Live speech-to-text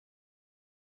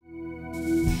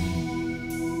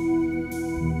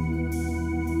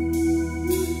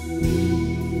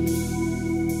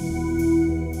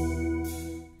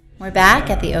We're back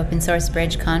at the Open Source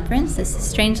Bridge Conference. This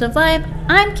is Strangelove Live.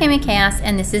 I'm Kimmy Chaos,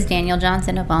 and this is Daniel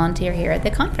Johnson, a volunteer here at the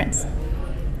conference.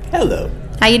 Hello.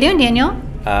 How you doing, Daniel?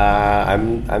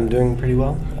 I'm doing pretty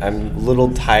well. I'm a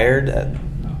little tired.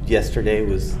 Yesterday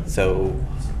was so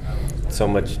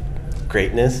much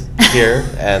greatness here,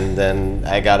 and then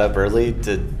I got up early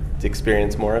to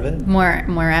experience more of it.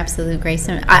 More absolute grace.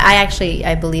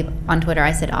 I believe on Twitter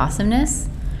I said awesomeness,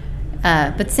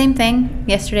 but same thing.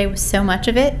 Yesterday was so much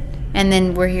of it, and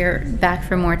then we're here back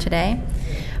for more today.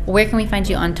 Where can we find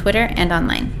you on Twitter and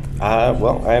online?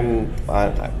 Well, I'm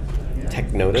on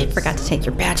TechNotice. I forgot to take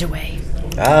your badge away.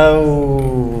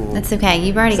 Oh. That's okay.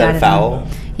 You've already got it. Is that a foul?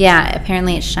 Yeah,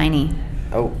 apparently it's shiny.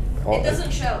 Oh. It doesn't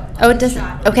show. Oh, it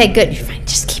doesn't? Okay, good. You're fine.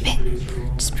 Just keep it.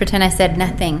 Just pretend I said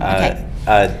nothing. Okay.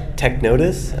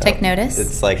 TechNotice? TechNotice?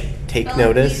 It's like take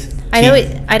notice.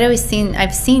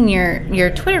 I've seen your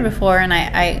Twitter before, and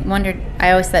I wondered.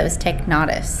 I always thought it was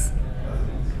TechNotice,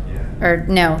 or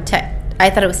no, I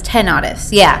thought it was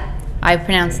TechNotice. Yeah, I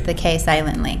pronounced the K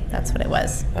silently. That's what it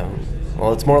was.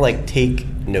 Well, it's more like take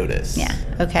notice. Yeah.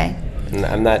 Okay. And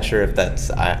I'm not sure if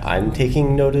that's I'm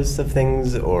taking notice of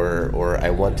things, or I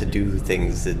want to do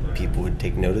things that people would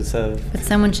take notice of. But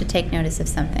someone should take notice of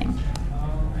something.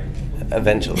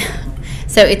 Eventually.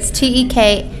 So it's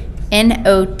TEKNOTUS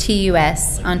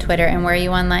on Twitter, and where are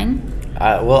you online?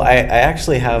 Well, I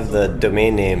actually have the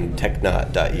domain name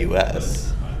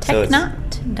technot.us.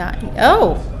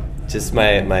 Oh. Just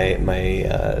my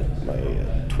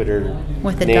Twitter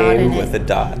with a name dot in with it. a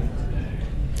dot.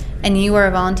 And you were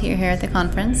a volunteer here at the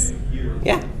conference?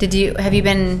 Yeah.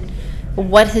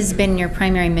 What has been your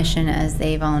primary mission as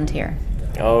a volunteer?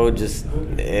 Oh, just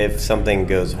if something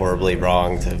goes horribly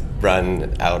wrong, to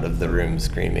run out of the room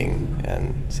screaming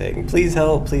and saying, please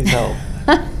help, please help.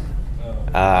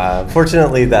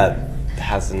 Fortunately, that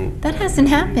hasn't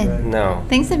happened. No.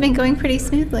 Things have been going pretty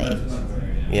smoothly.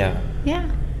 Yeah.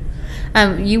 Yeah.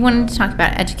 You wanted to talk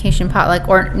about education potluck,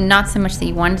 or not so much that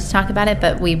you wanted to talk about it,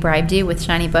 but we bribed you with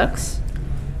shiny books.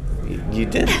 You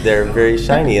did. They're very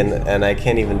shiny, and I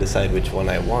can't even decide which one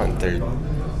I want. They're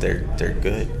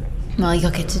good. Well,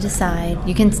 you'll get to decide.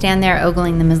 You can stand there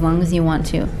ogling them as long as you want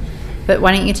to. But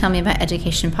why don't you tell me about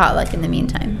education potluck in the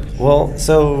meantime? Well,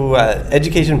 so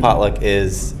education potluck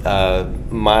is the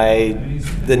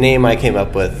name I came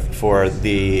up with for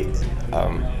the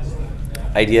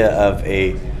idea of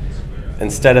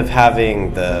instead of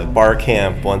having the bar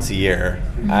camp once a year,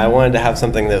 mm-hmm. I wanted to have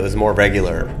something that was more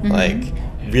regular, mm-hmm. like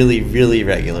really, really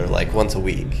regular, like once a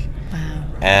week.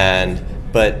 Wow.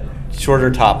 But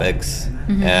shorter topics,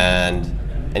 mm-hmm. and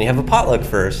you have a potluck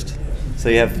first, so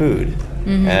you have food,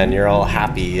 mm-hmm. and you're all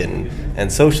happy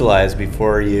and socialize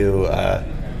before you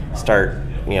start,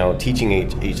 teaching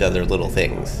each other little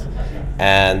things.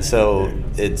 And so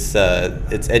it's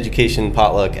education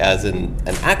potluck as an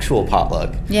actual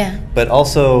potluck. Yeah. But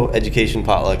also education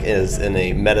potluck is in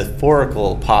a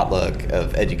metaphorical potluck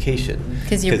of education.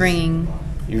 Because you're bringing...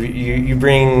 You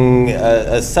bring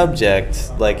a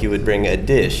subject like you would bring a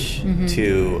dish, mm-hmm.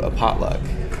 to a potluck.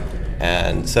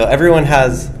 And so everyone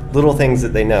has little things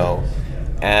that they know.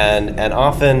 And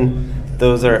often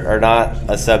those are not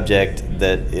a subject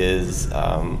that is...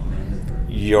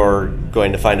 you're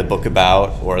going to find a book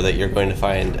about, or that you're going to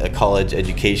find a college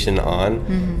education on.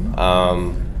 Mm-hmm.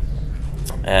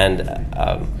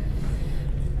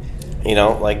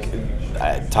 Like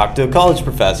I talked to a college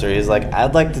professor. He's like,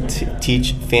 I'd like to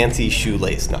teach fancy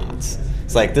shoelace knots.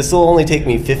 It's like, this will only take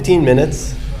me 15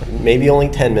 minutes, maybe only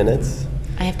 10 minutes.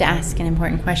 I have to ask an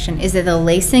important question. Is it the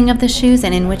lacing of the shoes,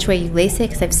 and in which way you lace it?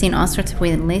 Because I've seen all sorts of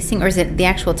ways of lacing, or is it the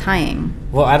actual tying?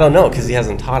 Well, I don't know, because he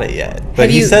hasn't taught it yet. But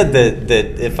he said that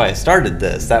if I started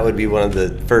this, that would be one of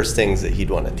the first things that he'd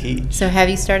want to teach. So have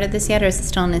you started this yet, or is it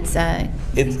still in its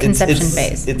conception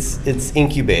phase? It's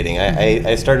incubating. Mm-hmm.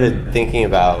 I started thinking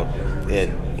about it,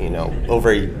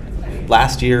 over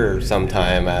last year or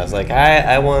sometime. I was like,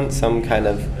 I want some kind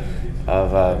of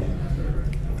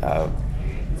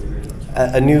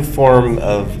a new form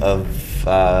of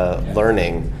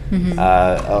learning, mm-hmm.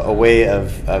 A way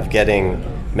of getting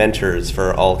mentors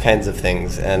for all kinds of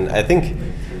things. And I think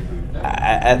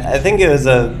it was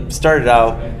started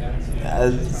out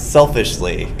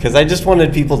selfishly, because I just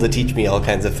wanted people to teach me all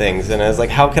kinds of things, and I was like,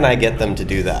 how can I get them to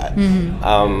do that?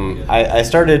 Mm-hmm. I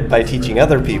started by teaching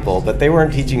other people, but they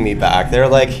weren't teaching me back. They were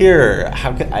like, here,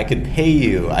 I could pay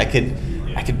you, I could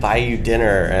buy you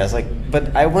dinner. And I was like,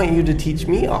 but I want you to teach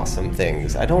me awesome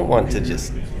things. I don't want to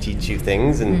just teach you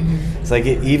things. And mm-hmm. it's like,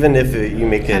 even if you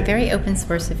make it... very open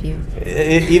source of you.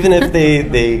 Even if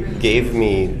they gave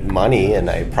me money and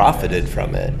I profited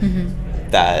from it, mm-hmm.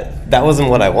 that wasn't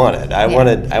what I wanted.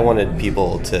 I wanted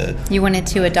people to. You wanted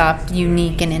to adopt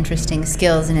unique and interesting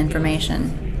skills and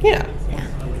information. Yeah.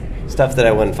 Stuff that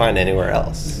I wouldn't find anywhere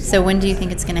else. So when do you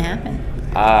think it's going to happen?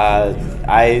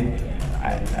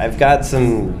 I've got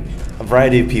a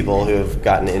variety of people who have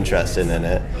gotten interested in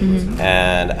it,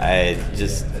 and I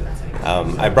just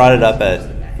I brought it up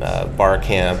at bar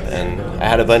camp, and I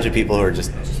had a bunch of people who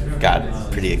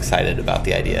got pretty excited about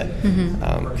the idea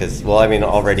because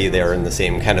already they were in the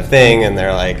same kind of thing, and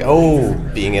they're like, oh,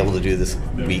 being able to do this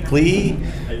weekly,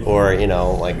 or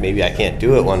like maybe I can't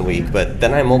do it 1 week, but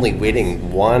then I'm only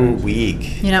waiting 1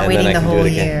 week. You're not and waiting then I the can whole do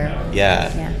it year. again.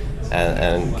 Yeah.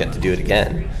 And get to do it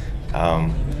again.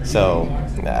 So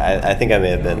I think I may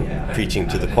have been preaching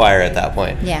to the choir at that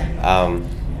point. Yeah.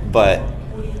 But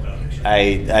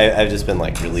I've just been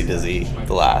really busy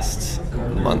the last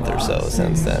month or so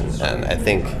since then, and I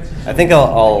think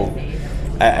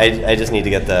I just need to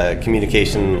get the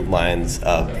communication lines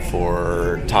up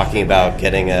for talking about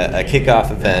getting a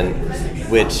kickoff event,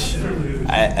 which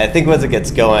I think once it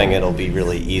gets going, it'll be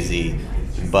really easy.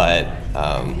 But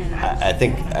I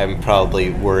think I'm probably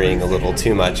worrying a little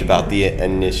too much about the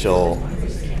initial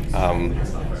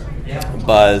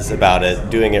buzz about it,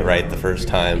 doing it right the first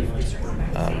time.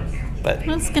 But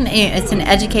it's an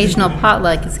educational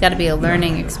potluck. It's got to be a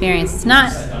learning experience. It's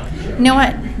not, you know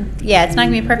what? Yeah, it's not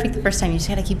going to be perfect the first time. You just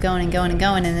got to keep going and going and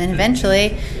going, and then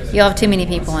eventually you'll have too many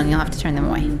people and you'll have to turn them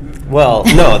away. Well,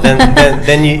 no,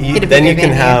 then you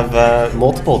can have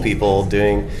multiple people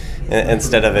doing.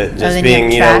 Instead of it just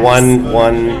being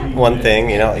one thing,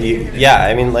 you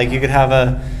could have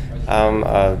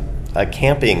a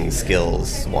camping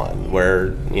skills one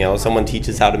where someone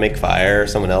teaches how to make fire,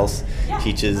 someone else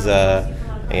teaches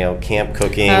camp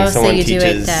cooking, someone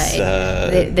teaches.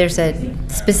 There's a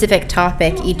specific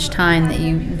topic each time that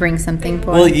you bring something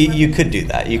for. Well, you could do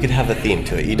that. You could have a theme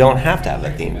to it. You don't have to have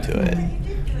a theme to it.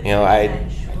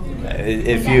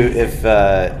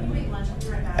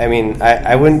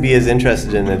 I wouldn't be as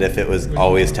interested in it if it was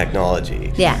always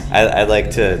technology. Yeah. I'd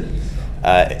like to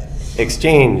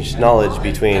exchange knowledge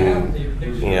between,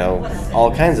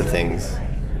 all kinds of things.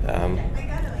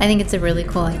 I think it's a really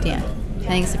cool idea. I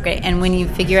think it's great. And when you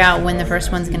figure out when the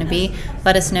first one's going to be,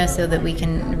 let us know so that we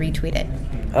can retweet it.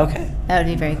 Okay. That would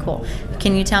be very cool.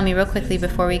 Can you tell me real quickly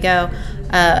before we go,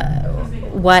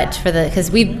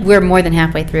 because we're more than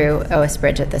halfway through OS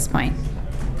Bridge at this point.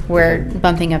 We're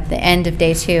bumping up the end of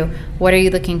day 2. What are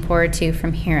you looking forward to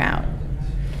from here out?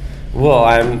 Well,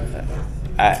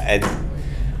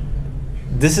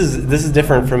 this is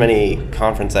different from any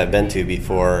conference I've been to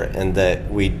before, in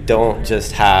that we don't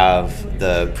just have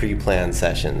the pre-planned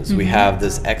sessions. We have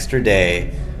this extra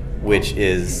day, which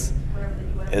is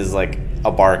like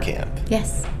a bar camp.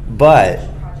 Yes. But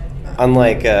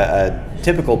unlike a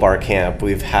typical bar camp,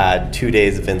 we've had 2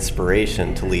 days of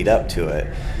inspiration to lead up to it.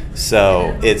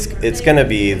 So it's going to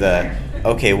be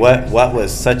what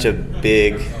was such a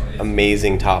big,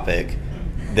 amazing topic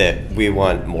that we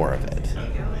want more of it.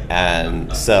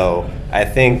 And so I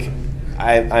think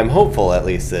I'm hopeful, at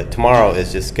least, that tomorrow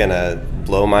is just going to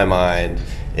blow my mind.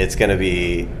 It's going to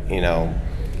be,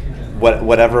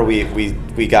 whatever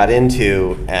we got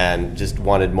into and just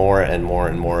wanted more and more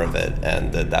and more of it,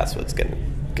 and that's what's going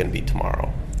to be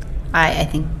tomorrow. I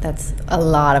think that's a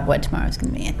lot of what tomorrow's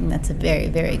going to be. I think that's a very,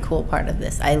 very cool part of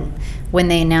this. When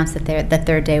they announced that the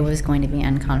third day was going to be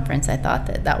unconference, I thought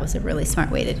that was a really smart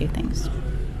way to do things.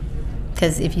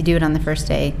 Because if you do it on the first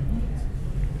day,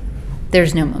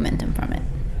 there's no momentum from it.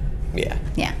 Yeah.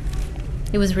 Yeah.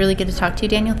 It was really good to talk to you,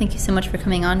 Daniel. Thank you so much for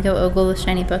coming on. Go ogle with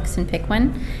shiny books and pick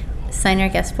one. Sign our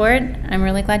guest for it. I'm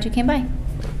really glad you came by.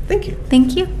 Thank you.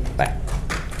 Thank you.